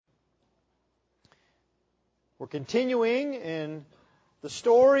We're continuing in the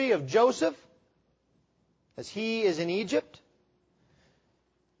story of Joseph as he is in Egypt.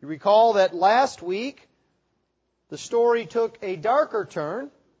 You recall that last week the story took a darker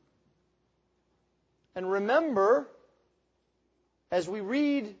turn. And remember, as we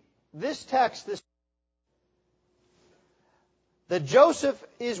read this text, that Joseph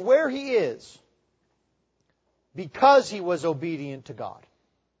is where he is because he was obedient to God.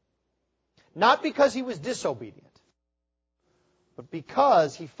 Not because he was disobedient, but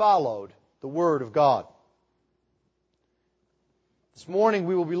because he followed the Word of God. This morning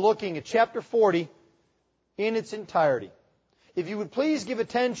we will be looking at chapter 40 in its entirety. If you would please give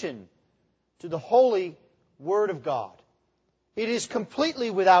attention to the holy Word of God. It is completely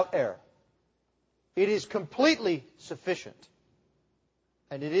without error. It is completely sufficient.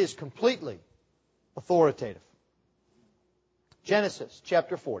 And it is completely authoritative. Genesis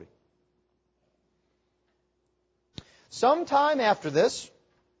chapter 40. Sometime after this,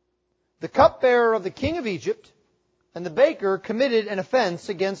 the cupbearer of the king of Egypt and the baker committed an offense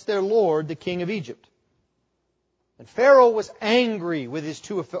against their lord, the king of Egypt. And Pharaoh was angry with his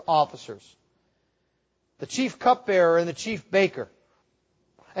two officers, the chief cupbearer and the chief baker.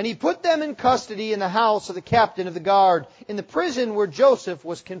 And he put them in custody in the house of the captain of the guard, in the prison where Joseph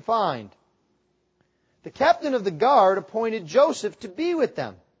was confined. The captain of the guard appointed Joseph to be with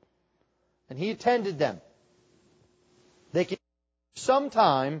them, and he attended them. They continued some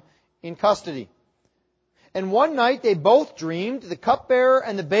time in custody. And one night they both dreamed, the cupbearer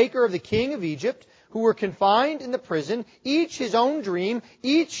and the baker of the king of Egypt, who were confined in the prison, each his own dream,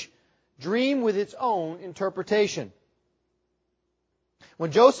 each dream with its own interpretation.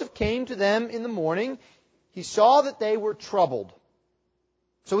 When Joseph came to them in the morning, he saw that they were troubled.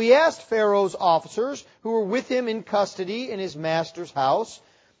 So he asked Pharaoh's officers, who were with him in custody in his master's house,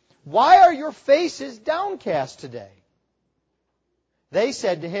 "Why are your faces downcast today?" They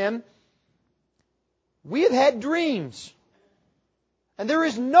said to him, "We have had dreams, and there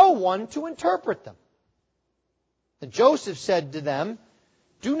is no one to interpret them." And Joseph said to them,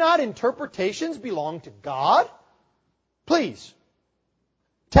 "Do not interpretations belong to God? Please,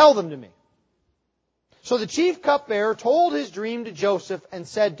 tell them to me." So the chief cupbearer told his dream to Joseph and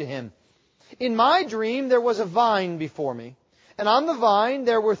said to him, "In my dream there was a vine before me, and on the vine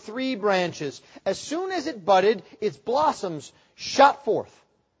there were 3 branches. As soon as it budded, its blossoms shot forth,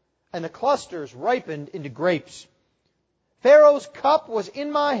 and the clusters ripened into grapes. Pharaoh's cup was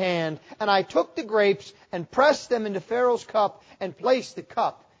in my hand, and I took the grapes and pressed them into Pharaoh's cup and placed the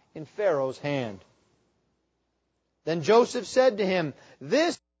cup in Pharaoh's hand." Then Joseph said to him,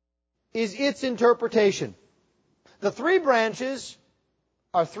 "This is its interpretation. The 3 branches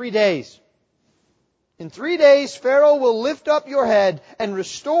are 3 days. In 3 days Pharaoh will lift up your head and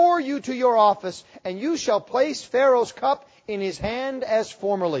restore you to your office, and you shall place Pharaoh's cup in his hand as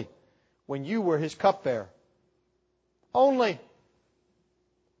formerly, when you were his cupbearer. Only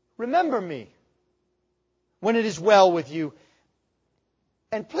remember me when it is well with you,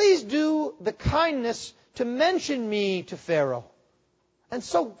 and please do the kindness to mention me to Pharaoh, and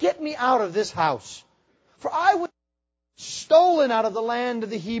so get me out of this house. For I was stolen out of the land of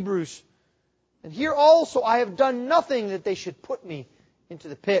the Hebrews, and here also I have done nothing that they should put me into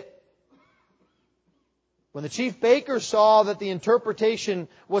the pit." When the chief baker saw that the interpretation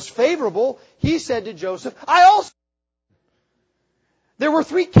was favorable, he said to Joseph, "I also... There were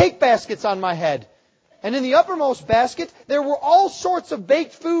 3 cake baskets on my head, and in the uppermost basket there were all sorts of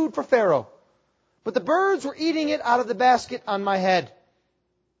baked food for Pharaoh, but the birds were eating it out of the basket on my head."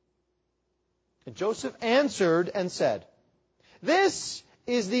 And Joseph answered and said, "This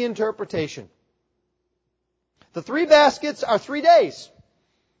is the interpretation. The 3 baskets are 3 days.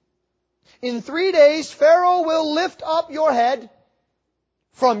 In 3 days Pharaoh will lift up your head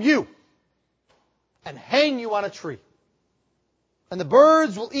from you and hang you on a tree, and the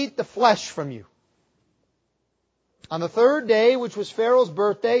birds will eat the flesh from you. On the 3rd day, which was Pharaoh's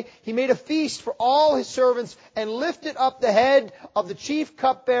birthday, he made a feast for all his servants and lifted up the head of the chief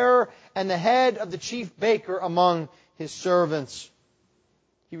cupbearer and the head of the chief baker among his servants.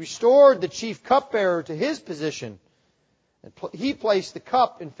 He restored the chief cupbearer to his position, and he placed the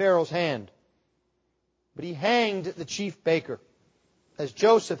cup in Pharaoh's hand. But he hanged the chief baker, as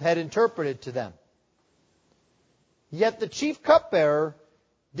Joseph had interpreted to them. Yet the chief cupbearer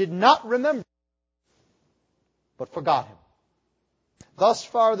did not remember, but forgot him. Thus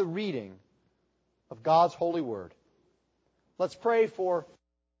far the reading of God's holy word. Let's pray for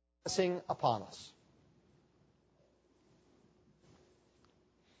blessing upon us.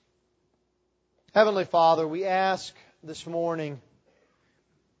 Heavenly Father, we ask this morning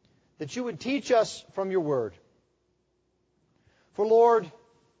that you would teach us from your word. For Lord,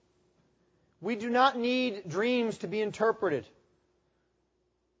 we do not need dreams to be interpreted,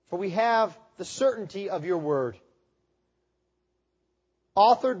 for we have the certainty of your word,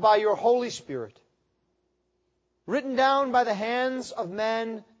 authored by your Holy Spirit, written down by the hands of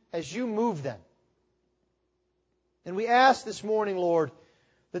men as you move them. And we ask this morning, Lord,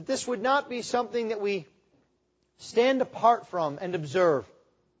 that this would not be something that we stand apart from and observe,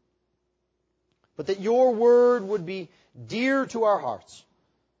 but that your word would be dear to our hearts,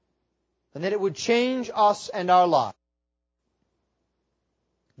 and that it would change us and our lives.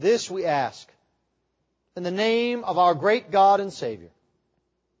 This we ask in the name of our great God and Savior,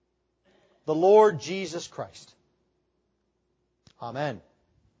 the Lord Jesus Christ. Amen.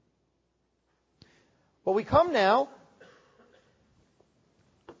 Well, we come now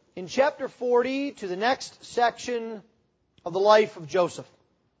in chapter 40 to the next section of the life of Joseph.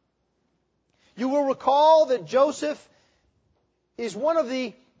 You will recall that Joseph is one of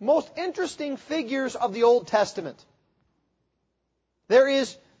the most interesting figures of the Old Testament. There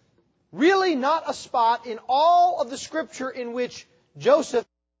is really not a spot in all of the Scripture in which Joseph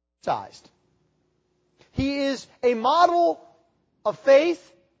is emphasized. He is a model of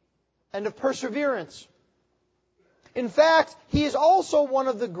faith and of perseverance. In fact, he is also one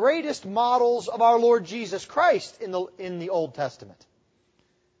of the greatest models of our Lord Jesus Christ in the Old Testament.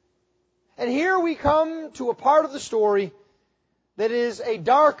 And here we come to a part of the story that is a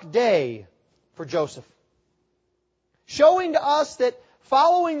dark day for Joseph, showing to us that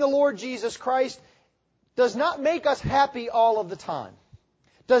following the Lord Jesus Christ does not make us happy all of the time,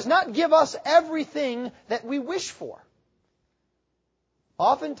 does not give us everything that we wish for.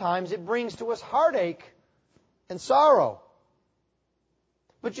 Oftentimes it brings to us heartache and sorrow.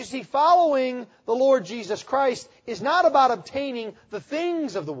 But you see, following the Lord Jesus Christ is not about obtaining the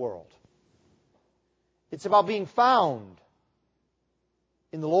things of the world. It's about being found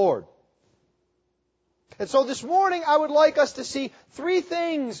in the Lord. And so this morning I would like us to see three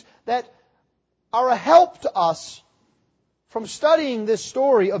things that are a help to us from studying this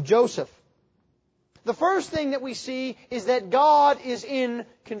story of Joseph. The first thing that we see is that God is in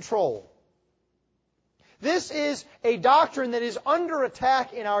control. This is a doctrine that is under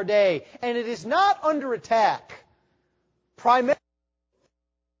attack in our day, and it is not under attack primarily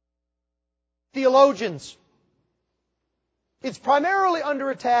theologians. It's primarily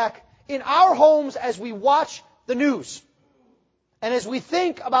under attack in our homes as we watch the news and as we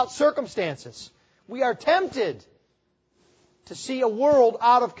think about circumstances. We are tempted to see a world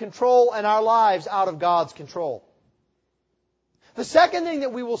out of control and our lives out of God's control. The second thing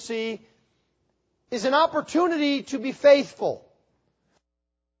that we will see is an opportunity to be faithful.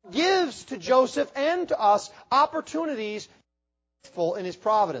 It gives to Joseph and to us opportunities to be faithful in His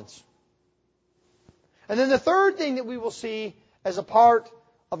providence. And then the third thing that we will see as a part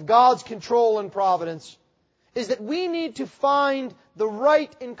of God's control and providence is that we need to find the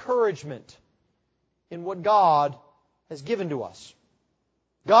right encouragement in what God has given to us.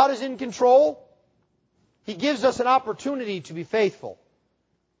 God is in control. He gives us an opportunity to be faithful.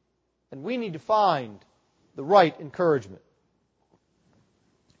 And we need to find the right encouragement.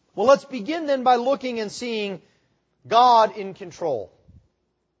 Well, let's begin then by looking and seeing God in control.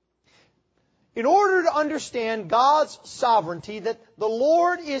 In order to understand God's sovereignty, that the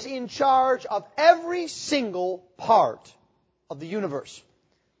Lord is in charge of every single part of the universe.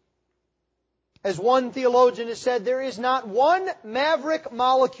 As one theologian has said, there is not one maverick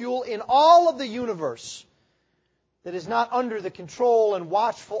molecule in all of the universe that is not under the control and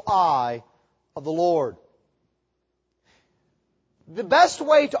watchful eye of the Lord. The best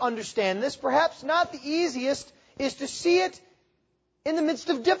way to understand this, perhaps not the easiest, is to see it in the midst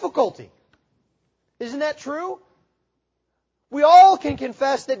of difficulty. Isn't that true? We all can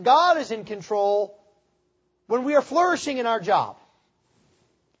confess that God is in control when we are flourishing in our job,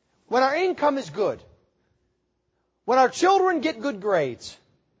 when our income is good, when our children get good grades,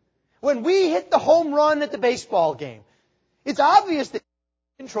 when we hit the home run at the baseball game. It's obvious that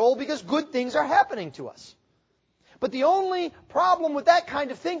He's in control because good things are happening to us. But the only problem with that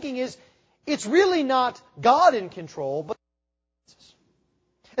kind of thinking is it's really not God in control, but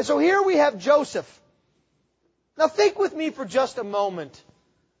and so here we have Joseph. Now think with me for just a moment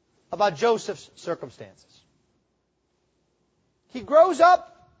about Joseph's circumstances. He grows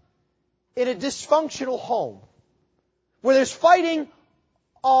up in a dysfunctional home where there's fighting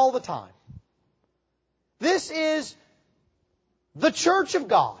all the time. This is the church of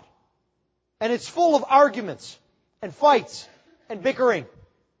God, and it's full of arguments and fights and bickering.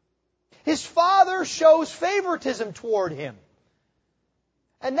 His father shows favoritism toward him,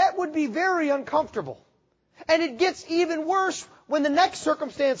 and that would be very uncomfortable. And it gets even worse when the next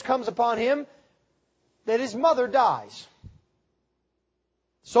circumstance comes upon him that his mother dies.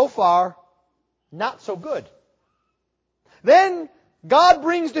 So far, not so good. Then God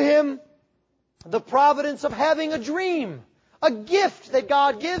brings to him the providence of having a dream, a gift that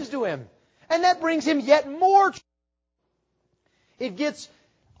God gives to him. And that brings him yet more. It gets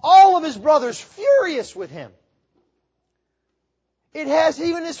all of his brothers furious with him. It has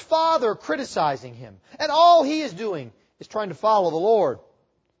even his father criticizing him. And all he is doing is trying to follow the Lord.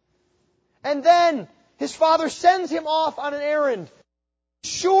 And then his father sends him off on an errand,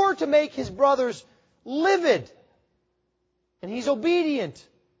 sure to make his brothers livid. And he's obedient.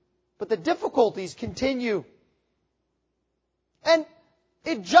 But the difficulties continue. And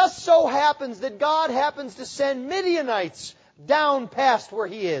it just so happens that God happens to send Midianites down past where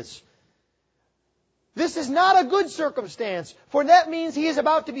he is. This is not a good circumstance, for that means he is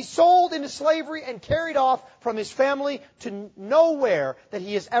about to be sold into slavery and carried off from his family to nowhere that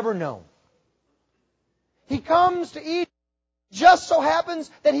he has ever known. He comes to Egypt. Just so happens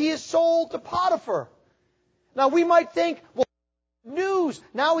that he is sold to Potiphar. Now we might think, well, news,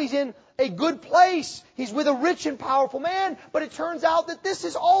 now he's in a good place. He's with a rich and powerful man. But it turns out that this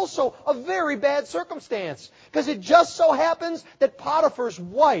is also a very bad circumstance. Because it just so happens that Potiphar's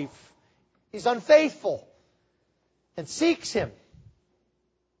wife is unfaithful and seeks him.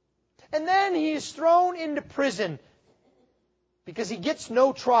 And then he is thrown into prison because he gets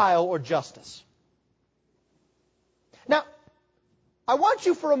no trial or justice. Now, I want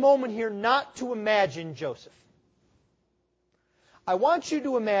you for a moment here not to imagine Joseph. I want you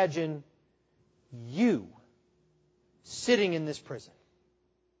to imagine you sitting in this prison.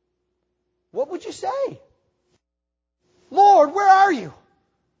 What would you say? Lord, where are you?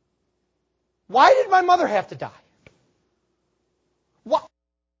 Why did my mother have to die? Why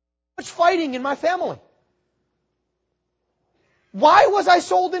much fighting in my family? Why was I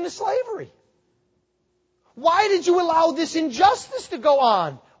sold into slavery? Why did you allow this injustice to go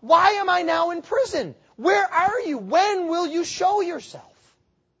on? Why am I now in prison? Where are you? When will you show yourself?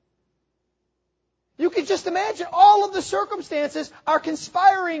 You can just imagine all of the circumstances are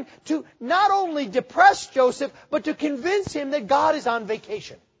conspiring to not only depress Joseph, but to convince him that God is on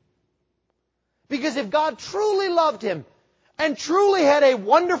vacation. Because if God truly loved him and truly had a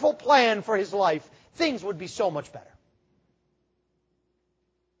wonderful plan for his life, things would be so much better.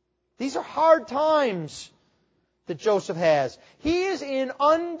 These are hard times that Joseph has. He is in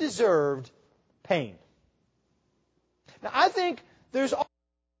undeserved pain. Now, I think there's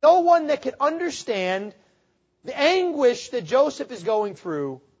no one that can understand the anguish that Joseph is going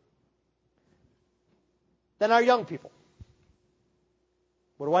through than our young people.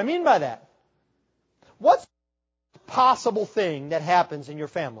 What do I mean by that? What's the possible thing that happens in your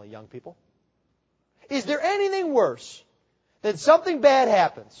family, young people? Is there anything worse than something bad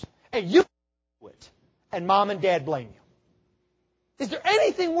happens and you do it and mom and dad blame you? Is there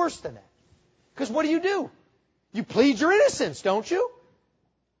anything worse than that? Because what do? You plead your innocence, don't you?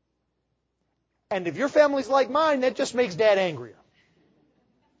 And if your family's like mine, that just makes Dad angrier.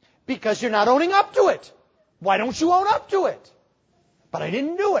 Because you're not owning up to it. Why don't you own up to it? But I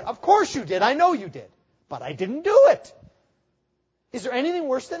didn't do it. Of course you did. I know you did. But I didn't do it. Is there anything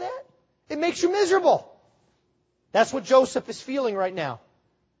worse than that? It makes you miserable. That's what Joseph is feeling right now.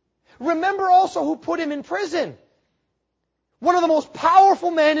 Remember also who put him in prison. One of the most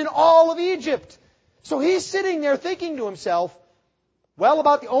powerful men in all of Egypt. So he's sitting there thinking to himself, well,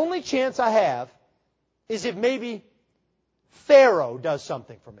 about the only chance I have is if maybe Pharaoh does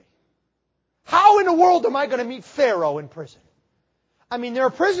something for me. How in the world am I going to meet Pharaoh in prison? I mean, there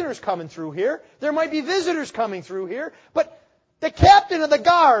are prisoners coming through here. There might be visitors coming through here. But the captain of the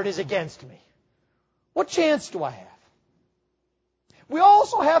guard is against me. What chance do I have? We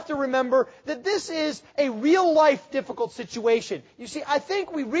also have to remember that this is a real-life difficult situation. You see, I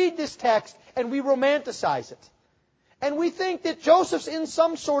think we read this text and we romanticize it. And we think that Joseph's in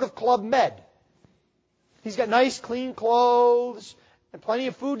some sort of Club Med. He's got nice, clean clothes and plenty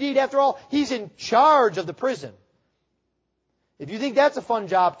of food to eat. After all, he's in charge of the prison. If you think that's a fun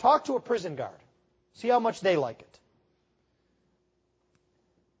job, talk to a prison guard. See how much they like it.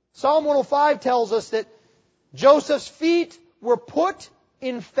 Psalm 105 tells us that Joseph's feet were put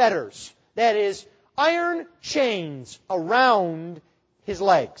in fetters. That is, iron chains around his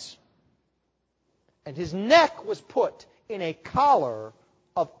legs. And his neck was put in a collar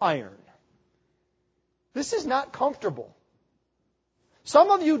of iron. This is not comfortable.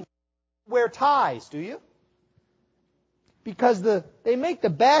 Some of you wear ties, do you? Because they make the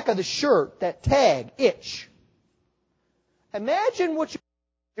back of the shirt, that tag, itch. Imagine what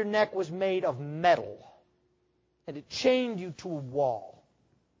your neck was made of metal. and it chained you to a wall.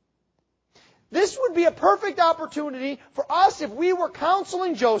 This would be a perfect opportunity for us, if we were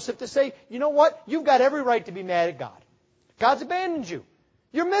counseling Joseph, to say, you know what? You've got every right to be mad at God. God's abandoned you.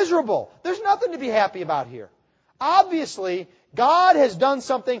 You're miserable. There's nothing to be happy about here. Obviously, God has done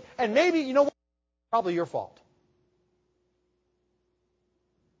something, and maybe, you know what? It's probably your fault.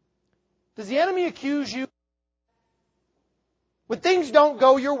 Does the enemy accuse you? When things don't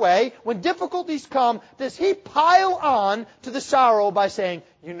go your way, when difficulties come, does he pile on to the sorrow by saying,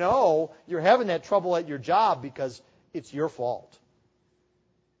 you know, you're having that trouble at your job because it's your fault?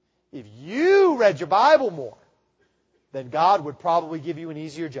 If you read your Bible more, then God would probably give you an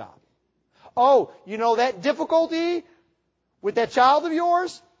easier job. Oh, you know that difficulty with that child of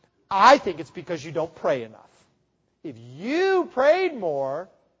yours? I think it's because you don't pray enough. If you prayed more,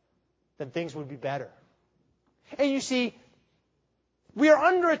 then things would be better. And you see, we are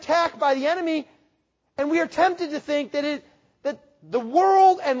under attack by the enemy, and we are tempted to think that the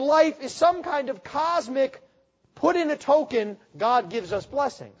world and life is some kind of cosmic, put in a token, God gives us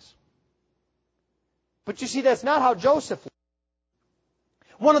blessings. But you see, that's not how Joseph lived.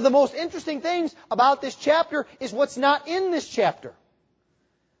 One of the most interesting things about this chapter is what's not in this chapter.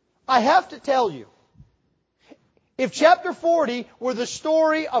 I have to tell you, if chapter 40 were the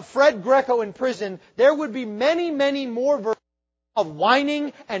story of Fred Greco in prison, there would be many, many more verses of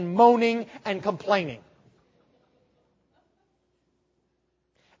whining and moaning and complaining.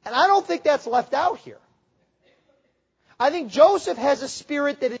 And I don't think that's left out here. I think Joseph has a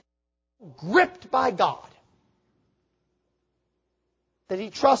spirit that is gripped by God, that he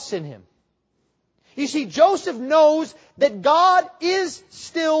trusts in Him. You see, Joseph knows that God is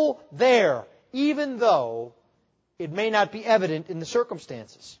still there, even though it may not be evident in the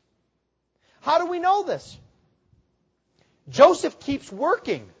circumstances. How do we know this? Joseph keeps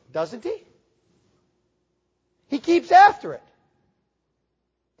working, doesn't he? He keeps after it.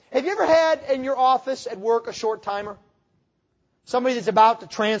 Have you ever had in your office at work a short-timer? Somebody that's about to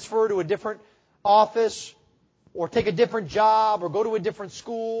transfer to a different office, or take a different job, or go to a different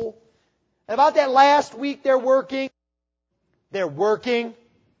school. And about that last week they're working,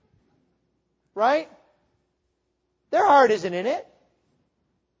 right? Their heart isn't in it.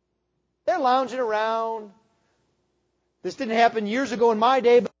 They're lounging around. This didn't happen years ago in my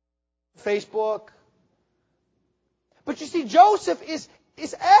day, but Facebook. But you see, Joseph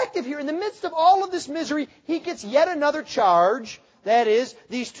is active here. In the midst of all of this misery, he gets yet another charge. That is,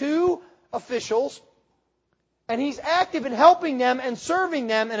 these two officials. And he's active in helping them and serving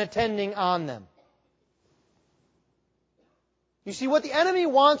them and attending on them. You see, what the enemy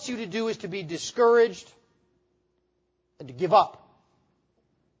wants you to do is to be discouraged and to give up.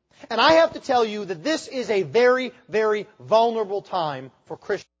 And I have to tell you that this is a very, very vulnerable time for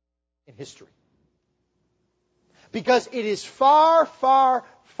Christians in history. Because it is far, far,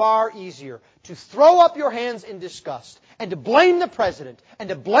 far easier to throw up your hands in disgust and to blame the president and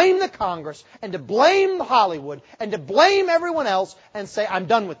to blame the Congress and to blame Hollywood and to blame everyone else and say, I'm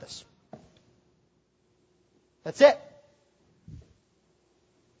done with this. That's it.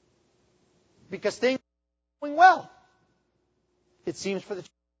 Because things are going well. It seems for the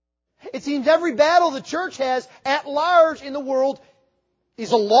church. It seems every battle the church has at large in the world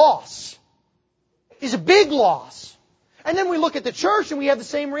is a loss. Is a big loss. And then we look at the church and we have the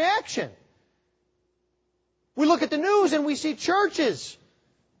same reaction. We look at the news and we see churches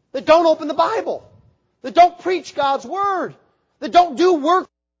that don't open the Bible, that don't preach God's Word, that don't do work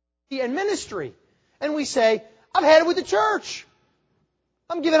and ministry. And we say, I've had it with the church.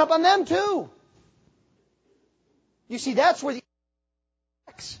 I'm giving up on them too. You see, that's where the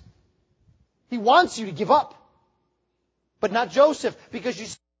he wants you to give up. But not Joseph, because you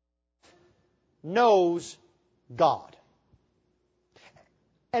knows God.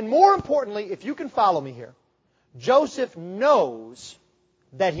 And more importantly, if you can follow me here, Joseph knows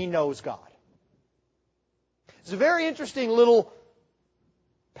that he knows God. It's a very interesting little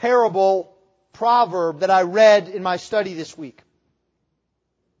proverb that I read in my study this week.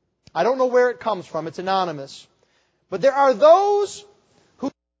 I don't know where it comes from. It's anonymous. But there are those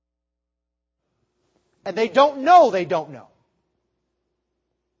who, and they don't know they don't know.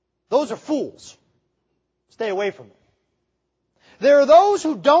 Those are fools. Stay away from them. There are those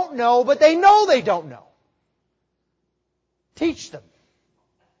who don't know, but they know they don't know. Teach them.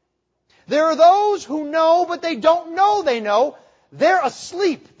 There are those who know, but they don't know they know. They're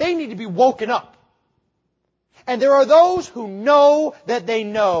asleep. They need to be woken up. And there are those who know that they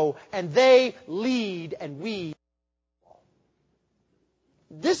know, and they lead and we.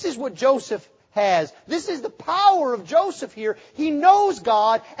 This is what Joseph has. This is the power of Joseph here. He knows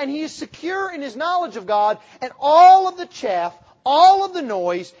God, and he is secure in his knowledge of God, and all of the chaff, all of the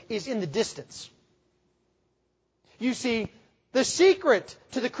noise is in the distance. You see, the secret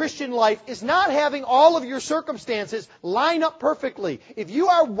to the Christian life is not having all of your circumstances line up perfectly. If you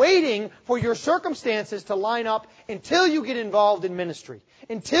are waiting for your circumstances to line up until you get involved in ministry,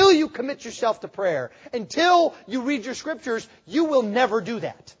 until you commit yourself to prayer, until you read your scriptures, you will never do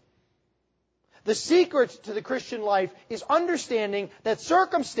that. The secret to the Christian life is understanding that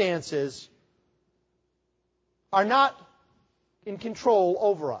circumstances are not in control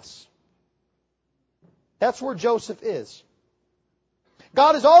over us. That's where Joseph is.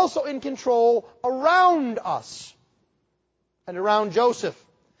 God is also in control around us and around Joseph.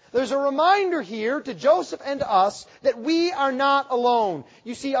 There's a reminder here to Joseph and to us that we are not alone.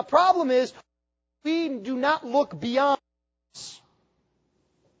 You see, a problem is we do not look beyond us.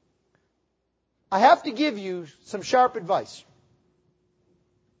 I have to give you some sharp advice.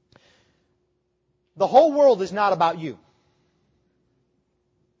 The whole world is not about you.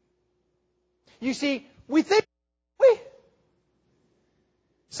 You see, we think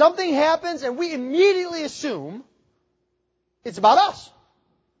something happens and we immediately assume it's about us.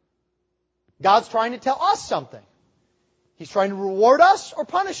 God's trying to tell us something. He's trying to reward us or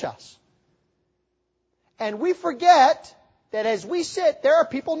punish us. And we forget that as we sit, there are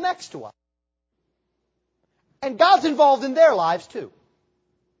people next to us. And God's involved in their lives too.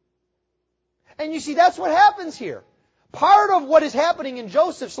 And you see, that's what happens here. Part of what is happening in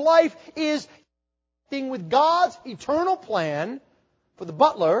Joseph's life is being with God's eternal plan for the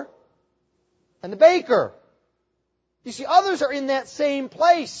butler and the baker. You see, others are in that same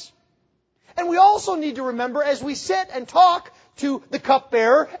place. And we also need to remember as we sit and talk to the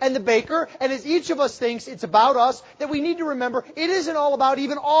cupbearer and the baker, and as each of us thinks it's about us, that we need to remember it isn't all about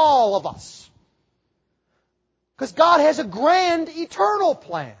even all of us. Because God has a grand eternal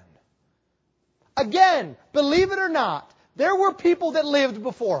plan. Again, believe it or not, there were people that lived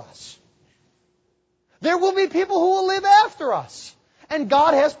before us. There will be people who will live after us. And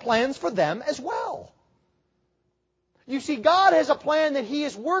God has plans for them as well. You see, God has a plan that He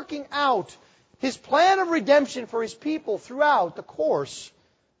is working out. His plan of redemption for His people throughout the course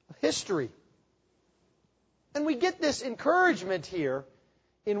of history. And we get this encouragement here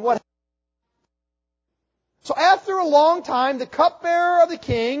in what. So after a long time, the cupbearer of the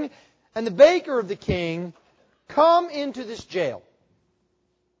king and the baker of the king come into this jail.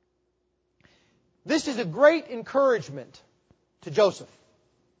 This is a great encouragement to Joseph.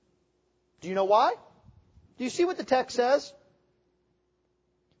 Do you know why? Do you see what the text says?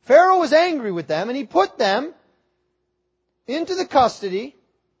 Pharaoh was angry with them, and he put them into the custody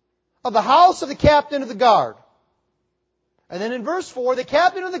of the house of the captain of the guard. And then in verse 4, the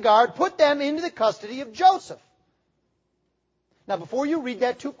captain of the guard put them into the custody of Joseph. Now, before you read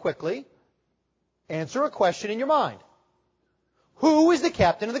that too quickly, answer a question in your mind. Who is the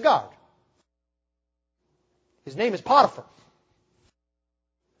captain of the guard? His name is Potiphar.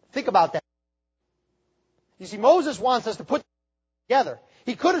 Think about that. You see, Moses wants us to put together.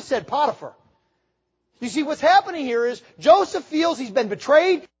 He could have said Potiphar. You see, what's happening here is Joseph feels he's been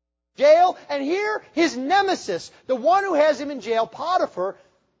betrayed, jail, and here his nemesis, the one who has him in jail, Potiphar,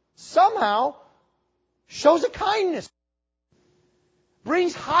 somehow shows a kindness.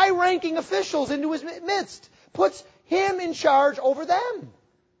 Brings high-ranking officials into his midst. Puts him in charge over them.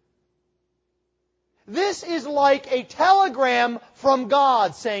 This is like a telegram from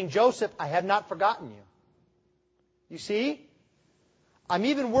God saying, Joseph, I have not forgotten you. You see? I'm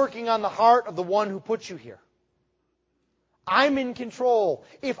even working on the heart of the one who put you here. I'm in control.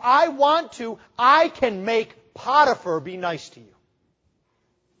 If I want to, I can make Potiphar be nice to you.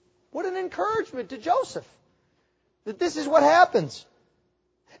 What an encouragement to Joseph. That this is what happens.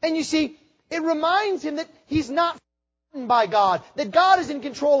 And you see, it reminds him that he's not forgotten by God. That God is in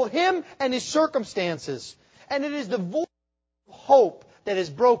control of him and his circumstances. And it is the voice of hope that is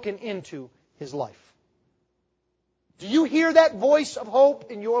broken into his life. Do you hear that voice of hope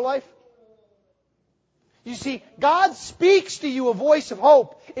in your life? You see, God speaks to you a voice of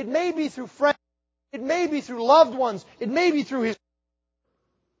hope. It may be through friends. It may be through loved ones. It may be through His.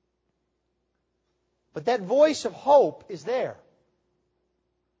 But that voice of hope is there.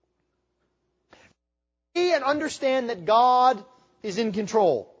 See and understand that God is in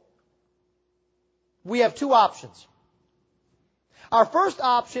control. We have two options. Our first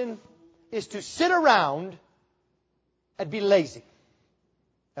option is to sit around and be lazy.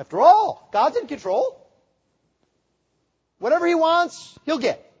 After all, God's in control. Whatever He wants, He'll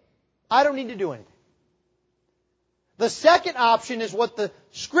get. I don't need to do anything. The second option is what the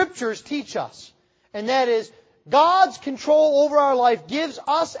Scriptures teach us. And that is, God's control over our life gives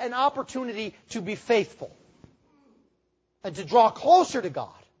us an opportunity to be faithful and to draw closer to God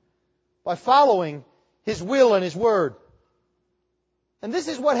by following His will and His Word. And this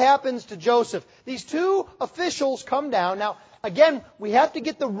is what happens to Joseph. These two officials come down. Now, again, we have to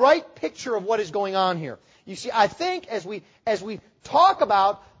get the right picture of what is going on here. You see, I think as we talk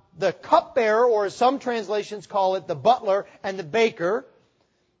about the cupbearer, or as some translations call it, the butler and the baker,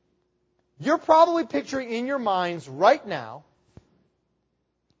 you're probably picturing in your minds right now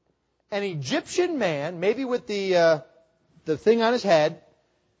an Egyptian man, maybe with the thing on his head,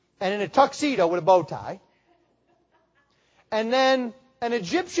 and in a tuxedo with a bow tie, and then an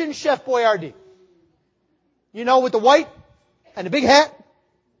Egyptian Chef Boyardee. You know, with the white and the big hat.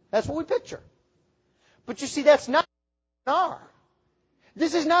 That's what we picture. But you see, that's not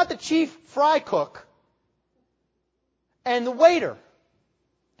This is not the chief fry cook and the waiter.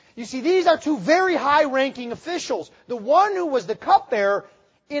 You see, these are two very high-ranking officials. The one who was the cupbearer,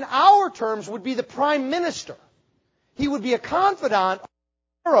 in our terms, would be the prime minister. He would be a confidant of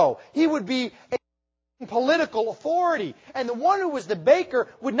Pharaoh. He would be a political authority. And the one who was the baker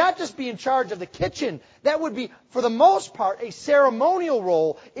would not just be in charge of the kitchen. That would be, for the most part, a ceremonial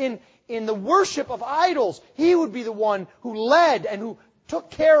role in the worship of idols. He would be the one who led and who took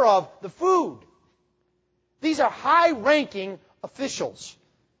care of the food. These are high-ranking officials.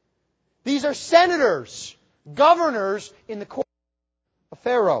 These are senators, governors in the court of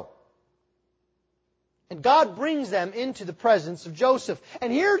Pharaoh. And God brings them into the presence of Joseph.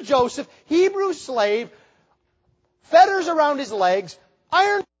 And here Joseph, Hebrew slave, fetters around his legs,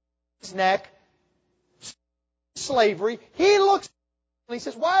 iron around his neck, slavery. He looks and he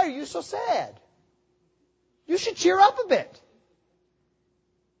says, "Why are you so sad? You should cheer up a bit."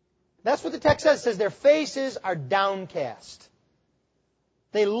 That's what the text says. It says their faces are downcast.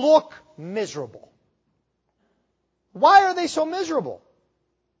 They look miserable. Why are they so miserable?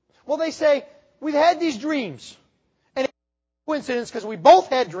 Well, they say, "We've had these dreams." And it's a coincidence because we both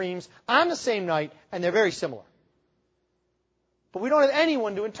had dreams on the same night and they're very similar. But we don't have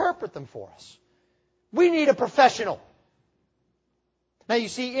anyone to interpret them for us. We need a professional. Now you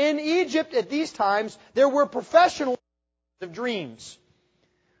see, in Egypt at these times, there were professional of dreams.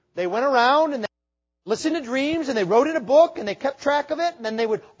 They went around and they listened to dreams and they wrote in a book and they kept track of it, and then they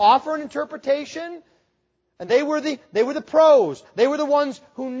would offer an interpretation. And they were the pros. They were the ones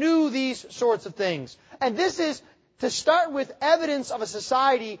who knew these sorts of things. And this is, to start with, evidence of a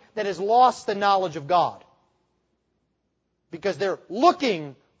society that has lost the knowledge of God. Because they're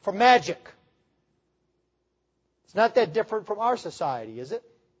looking for magic. It's not that different from our society, is it?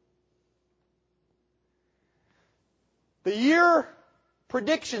 The year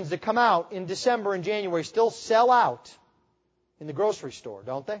predictions that come out in December and January still sell out in the grocery store,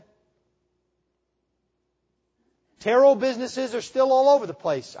 don't they? Tarot businesses are still all over the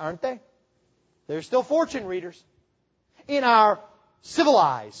place, aren't they? They're still fortune readers in our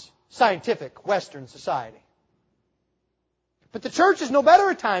civilized, scientific, Western society. But the church is no better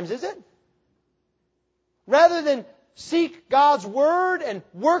at times, is it? Rather than seek God's Word and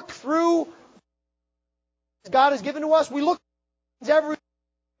work through what God has given to us, we look at every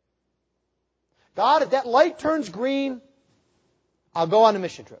God, if that light turns green, I'll go on a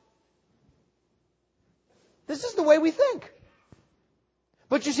mission trip. This is the way we think.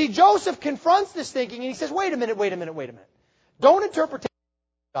 But you see, Joseph confronts this thinking and he says, wait a minute. Don't interpret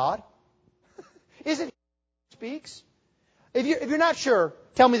God. Is it He who speaks? If you're not sure,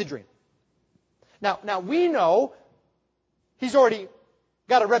 tell me the dream. Now we know he's already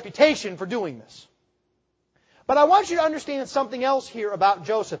got a reputation for doing this. But I want you to understand something else here about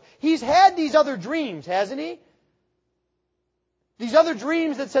Joseph. He's had these other dreams, hasn't he? These other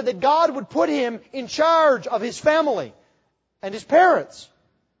dreams that said that God would put him in charge of his family and his parents.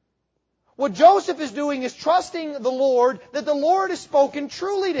 What Joseph is doing is trusting the Lord that the Lord has spoken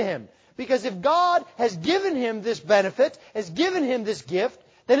truly to him. Because if God has given him this benefit, has given him this gift,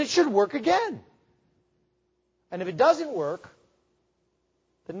 then it should work again. And if it doesn't work,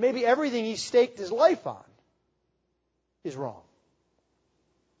 then maybe everything he staked his life on is wrong.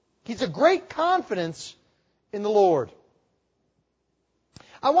 He's a great confidence in the Lord.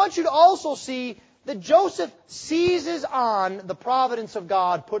 I want you to also see that Joseph seizes on the providence of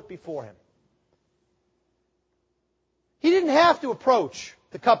God put before him. He didn't have to approach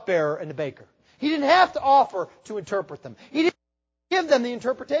the cupbearer and the baker. He didn't have to offer to interpret them. He didn't give them the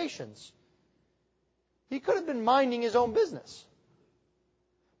interpretations. He could have been minding his own business.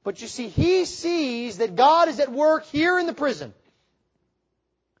 But you see, he sees that God is at work here in the prison.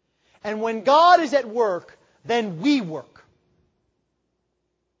 And when God is at work, than we work.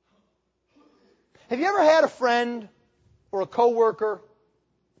 Have you ever had a friend or a coworker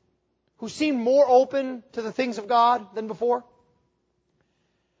who seemed more open to the things of God than before?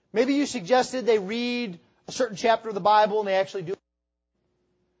 Maybe you suggested they read a certain chapter of the Bible and they actually do.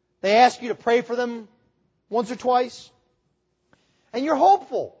 They ask you to pray for them once or twice. And you're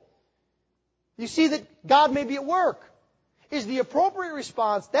hopeful. You see that God may be at work. Is the appropriate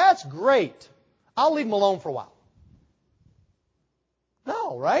response, that's great. I'll leave them alone for a while.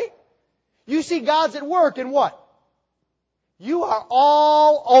 No, right? You see God's at work and what? You are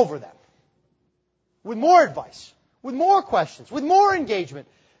all over them. With more advice, with more questions, with more engagement.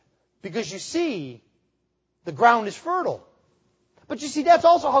 Because you see, the ground is fertile. But you see, that's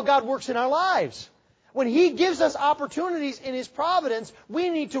also how God works in our lives. When He gives us opportunities in His providence, we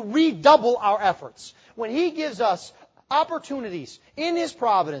need to redouble our efforts. When He gives us opportunities in His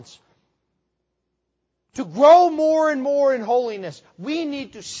providence to grow more and more in holiness, we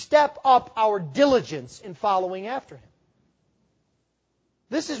need to step up our diligence in following after Him.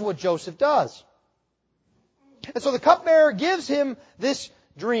 This is what Joseph does. And so the cupbearer gives him this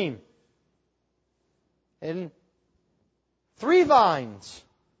dream. And 3 vines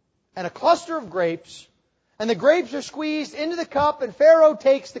and a cluster of grapes, and the grapes are squeezed into the cup, and Pharaoh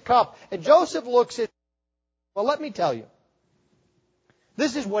takes the cup. And Joseph looks at, well, let me tell you.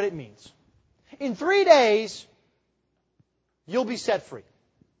 This is what it means. In 3 days, you'll be set free.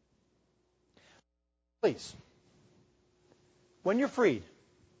 Please, when you're freed,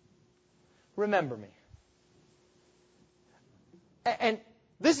 remember me. And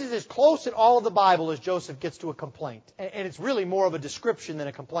this is as close in all of the Bible as Joseph gets to a complaint. And it's really more of a description than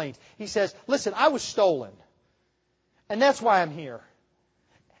a complaint. He says, listen, I was stolen. And that's why I'm here.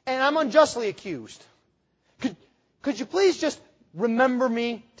 And I'm unjustly accused. Could you please just remember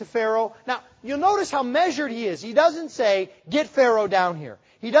me to Pharaoh? Now, you'll notice how measured he is. He doesn't say, get Pharaoh down here.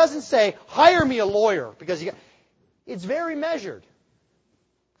 He doesn't say, hire me a lawyer. Because it's very measured.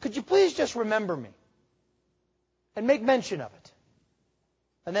 Could you please just remember me? And make mention of it.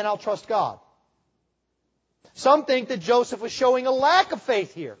 And then I'll trust God. Some think that Joseph was showing a lack of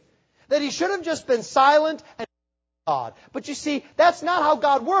faith here. That he should have just been silent and God. But you see, that's not how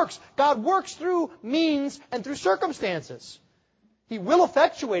God works. God works through means and through circumstances. He will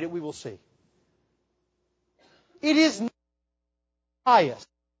effectuate it, we will see. It is not pious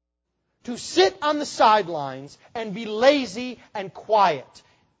to sit on the sidelines and be lazy and quiet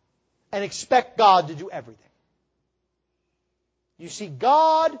and expect God to do everything. You see,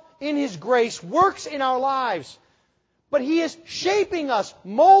 God, in His grace, works in our lives. But He is shaping us,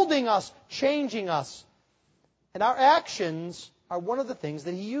 molding us, changing us. And our actions are one of the things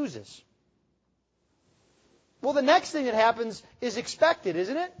that He uses. Well, the next thing that happens is expected,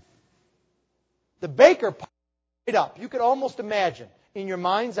 isn't it? The baker pops right up. You could almost imagine in your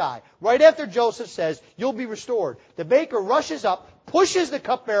mind's eye. Right after Joseph says, you'll be restored. The baker rushes up, pushes the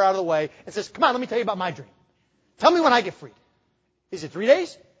cupbearer out of the way, and says, come on, let me tell you about my dream. Tell me when I get freed. Is it 3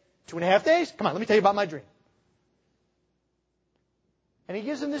 days? 2.5 days? Come on, let me tell you about my dream. And he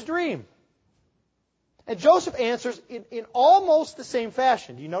gives him this dream. And Joseph answers in almost the same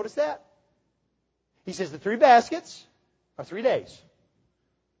fashion. Do you notice that? He says the 3 baskets are 3 days.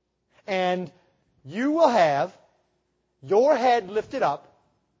 And you will have your head lifted up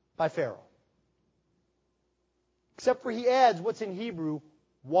by Pharaoh. Except for he adds what's in Hebrew,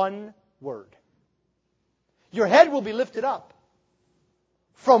 one word. Your head will be lifted up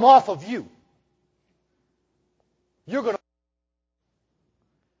from off of you. You're going to...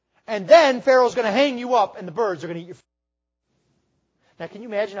 And then Pharaoh's going to hang you up and the birds are going to eat your food. Now, can you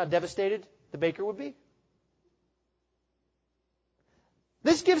imagine how devastated the baker would be?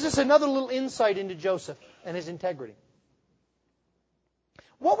 This gives us another little insight into Joseph and his integrity.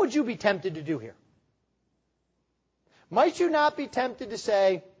 What would you be tempted to do here? Might you not be tempted to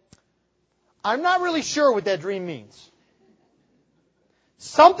say, I'm not really sure what that dream means.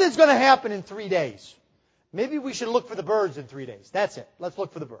 Something's going to happen in 3 days. Maybe we should look for the birds in 3 days. That's it. Let's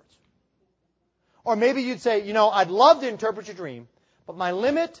look for the birds. Or maybe you'd say, I'd love to interpret your dream, but my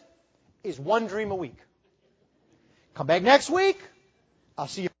limit is 1 dream a week. Come back next week. I'll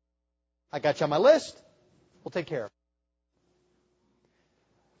see you. I got you on my list. We'll take care of it.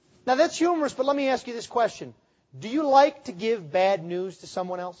 Now that's humorous, but let me ask you this question. Do you like to give bad news to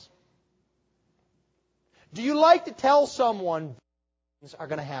someone else? Do you like to tell someone things are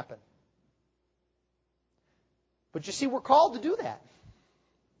going to happen? But you see, we're called to do that.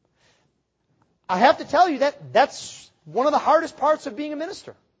 I have to tell you that's one of the hardest parts of being a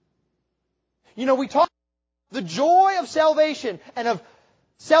minister. We talk about the joy of salvation and of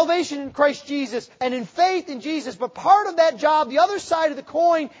salvation in Christ Jesus and in faith in Jesus. But part of that job, the other side of the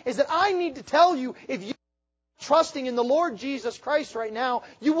coin, is that I need to tell you, if you are trusting in the Lord Jesus Christ right now,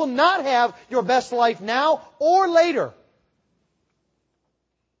 you will not have your best life now or later.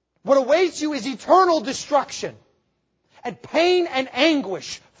 What awaits you is eternal destruction and pain and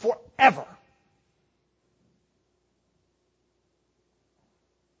anguish forever.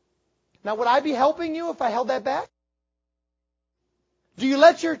 Now, would I be helping you if I held that back? Do you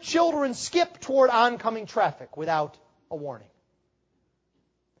let your children skip toward oncoming traffic without a warning?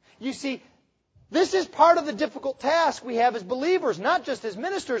 You see, this is part of the difficult task we have as believers, not just as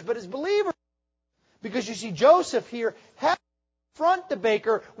ministers, but as believers. Because you see, Joseph here has to confront the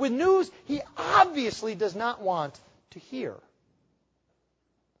baker with news he obviously does not want to hear.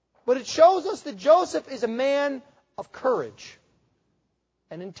 But it shows us that Joseph is a man of courage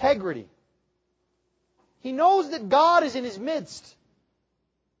and integrity. He knows that God is in his midst,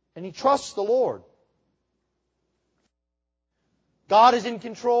 and he trusts the Lord. God is in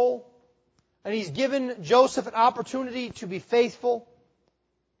control, and he's given Joseph an opportunity to be faithful.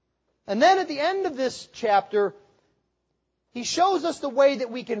 And then at the end of this chapter, he shows us the way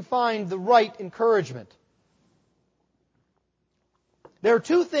that we can find the right encouragement. There are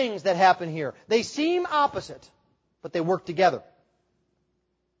two things that happen here. They seem opposite, but they work together.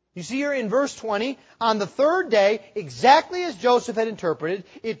 You see here in verse 20, on the third day, exactly as Joseph had interpreted,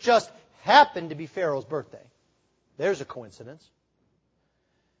 it just happened to be Pharaoh's birthday. There's a coincidence.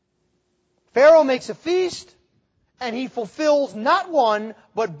 Pharaoh makes a feast, and he fulfills not one,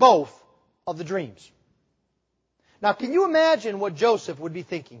 but both of the dreams. Now, can you imagine what Joseph would be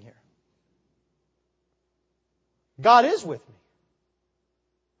thinking here? God is with me.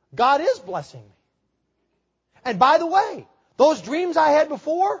 God is blessing me. And by the way, those dreams I had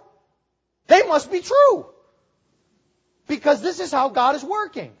before, they must be true. Because this is how God is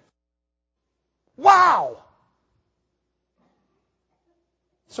working. Wow!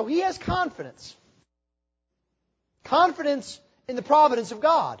 So he has confidence. Confidence in the providence of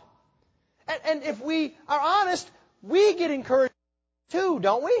God. And if we are honest, we get encouraged too,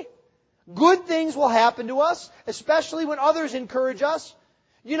 don't we? Good things will happen to us, especially when others encourage us.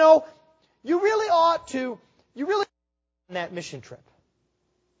 You know, you really on that mission trip.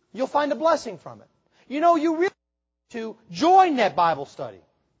 You'll find a blessing from it. You know, you really ought to join that Bible study.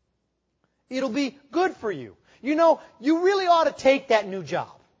 It'll be good for you. You know, you really ought to take that new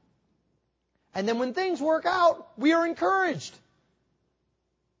job. And then when things work out, we are encouraged.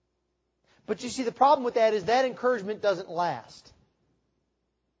 But you see, the problem with that is that encouragement doesn't last.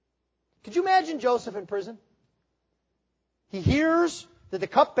 Could you imagine Joseph in prison? He hears that the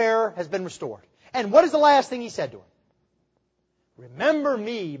cupbearer has been restored. And what is the last thing he said to him? Remember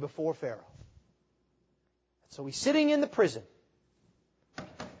me before Pharaoh. So he's sitting in the prison.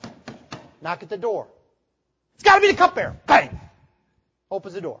 Knock at the door. It's got to be the cupbearer. Bang!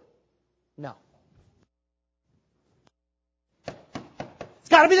 Opens the door. No. It's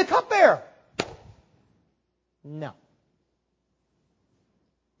got to be the cupbearer. No.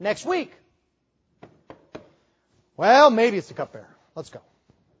 Next week. Well, maybe it's the cupbearer. Let's go.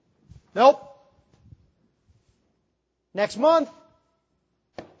 Nope. Next month.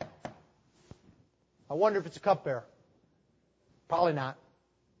 I wonder if it's a cupbearer. Probably not.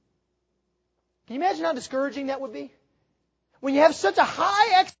 Can you imagine how discouraging that would be? When you have such a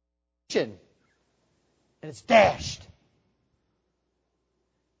high expectation and it's dashed.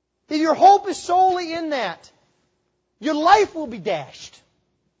 If your hope is solely in that, your life will be dashed.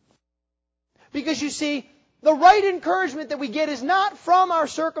 Because you see, the right encouragement that we get is not from our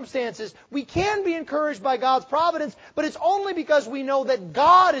circumstances. We can be encouraged by God's providence, but it's only because we know that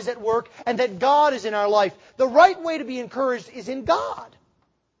God is at work and that God is in our life. The right way to be encouraged is in God.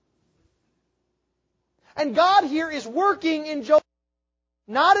 And God here is working in Joseph,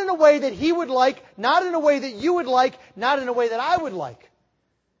 not in a way that he would like, not in a way that you would like, not in a way that I would like.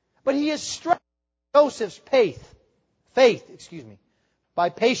 But he is strengthening Joseph's faith, by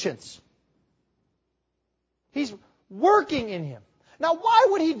patience. He's working in him. Now, why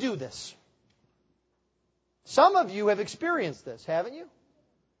would he do this? Some of you have experienced this, haven't you?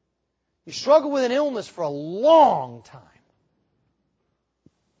 You struggle with an illness for a long time.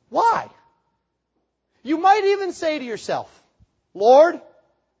 Why? You might even say to yourself, Lord,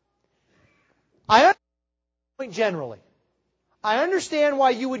 I understand generally. I understand why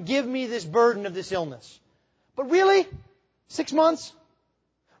you would give me this burden of this illness. But really? 6 months?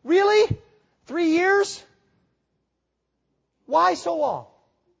 Really? 3 years? Why so long?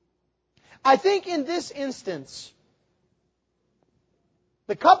 I think in this instance,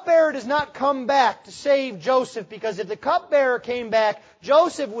 The cupbearer does not come back to save Joseph, because if the cupbearer came back,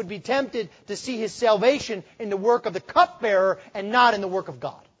 Joseph would be tempted to see his salvation in the work of the cupbearer and not in the work of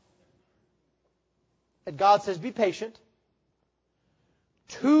God. And God says, be patient.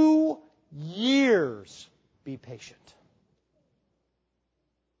 2 years, be patient.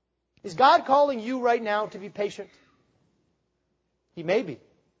 Is God calling you right now to be patient? He may be.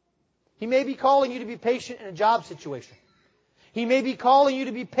 He may be calling you to be patient in a job situation. He may be calling you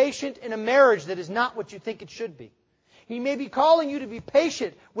to be patient in a marriage that is not what you think it should be. He may be calling you to be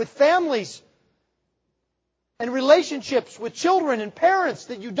patient with families and relationships with children and parents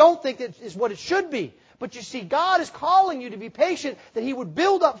that you don't think that is what it should be. But you see, God is calling you to be patient, that He would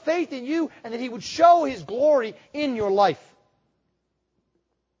build up faith in you and that He would show His glory in your life.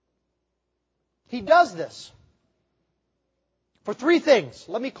 He does this for 3 things.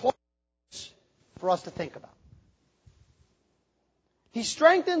 Let me close for us to think about. He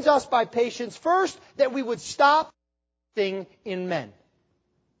strengthens us by patience, first, that we would stop trusting in men,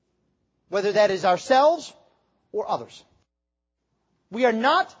 whether that is ourselves or others. We are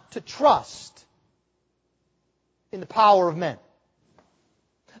not to trust in the power of men.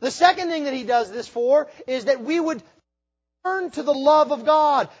 The second thing that He does this for is that we would turn to the love of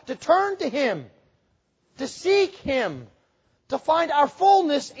God, to turn to Him, to seek Him, to find our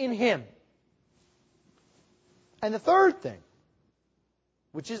fullness in Him. And the third thing,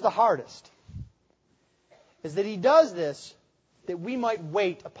 which is the hardest, is that He does this that we might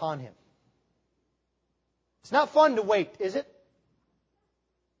wait upon Him. It's not fun to wait, is it?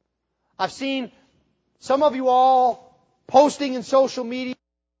 I've seen some of you all posting in social media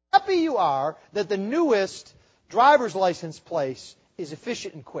how happy you are that the newest driver's license place is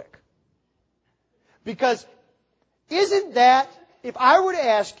efficient and quick. Because isn't that, if I were to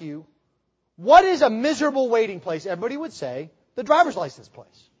ask you, what is a miserable waiting place? Everybody would say, the driver's license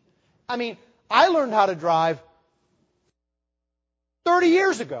place. I mean, I learned how to drive 30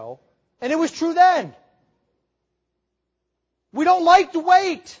 years ago, and it was true then. We don't like to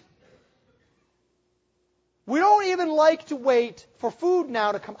wait. We don't even like to wait for food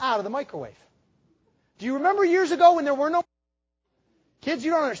now to come out of the microwave. Do you remember years ago when there were no... Kids,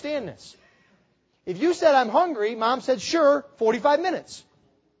 you don't understand this. If you said, I'm hungry, Mom said, sure, 45 minutes.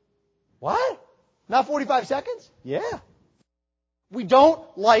 What? Not 45 seconds? Yeah. We don't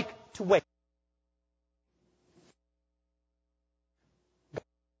like to wait. God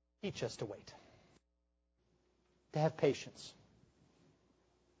teach us to wait. To have patience.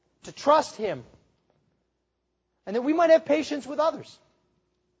 To trust Him. And that we might have patience with others.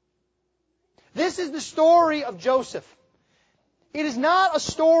 This is the story of Joseph. It is not a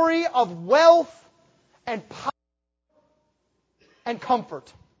story of wealth and power and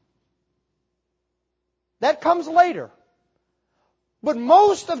comfort. That comes later. But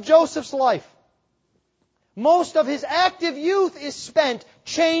most of Joseph's life, most of his active youth is spent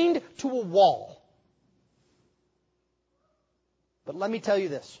chained to a wall. But let me tell you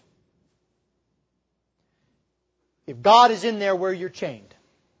this. If God is in there where you're chained,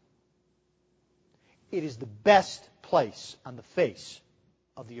 it is the best place on the face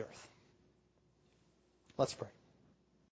of the earth. Let's pray.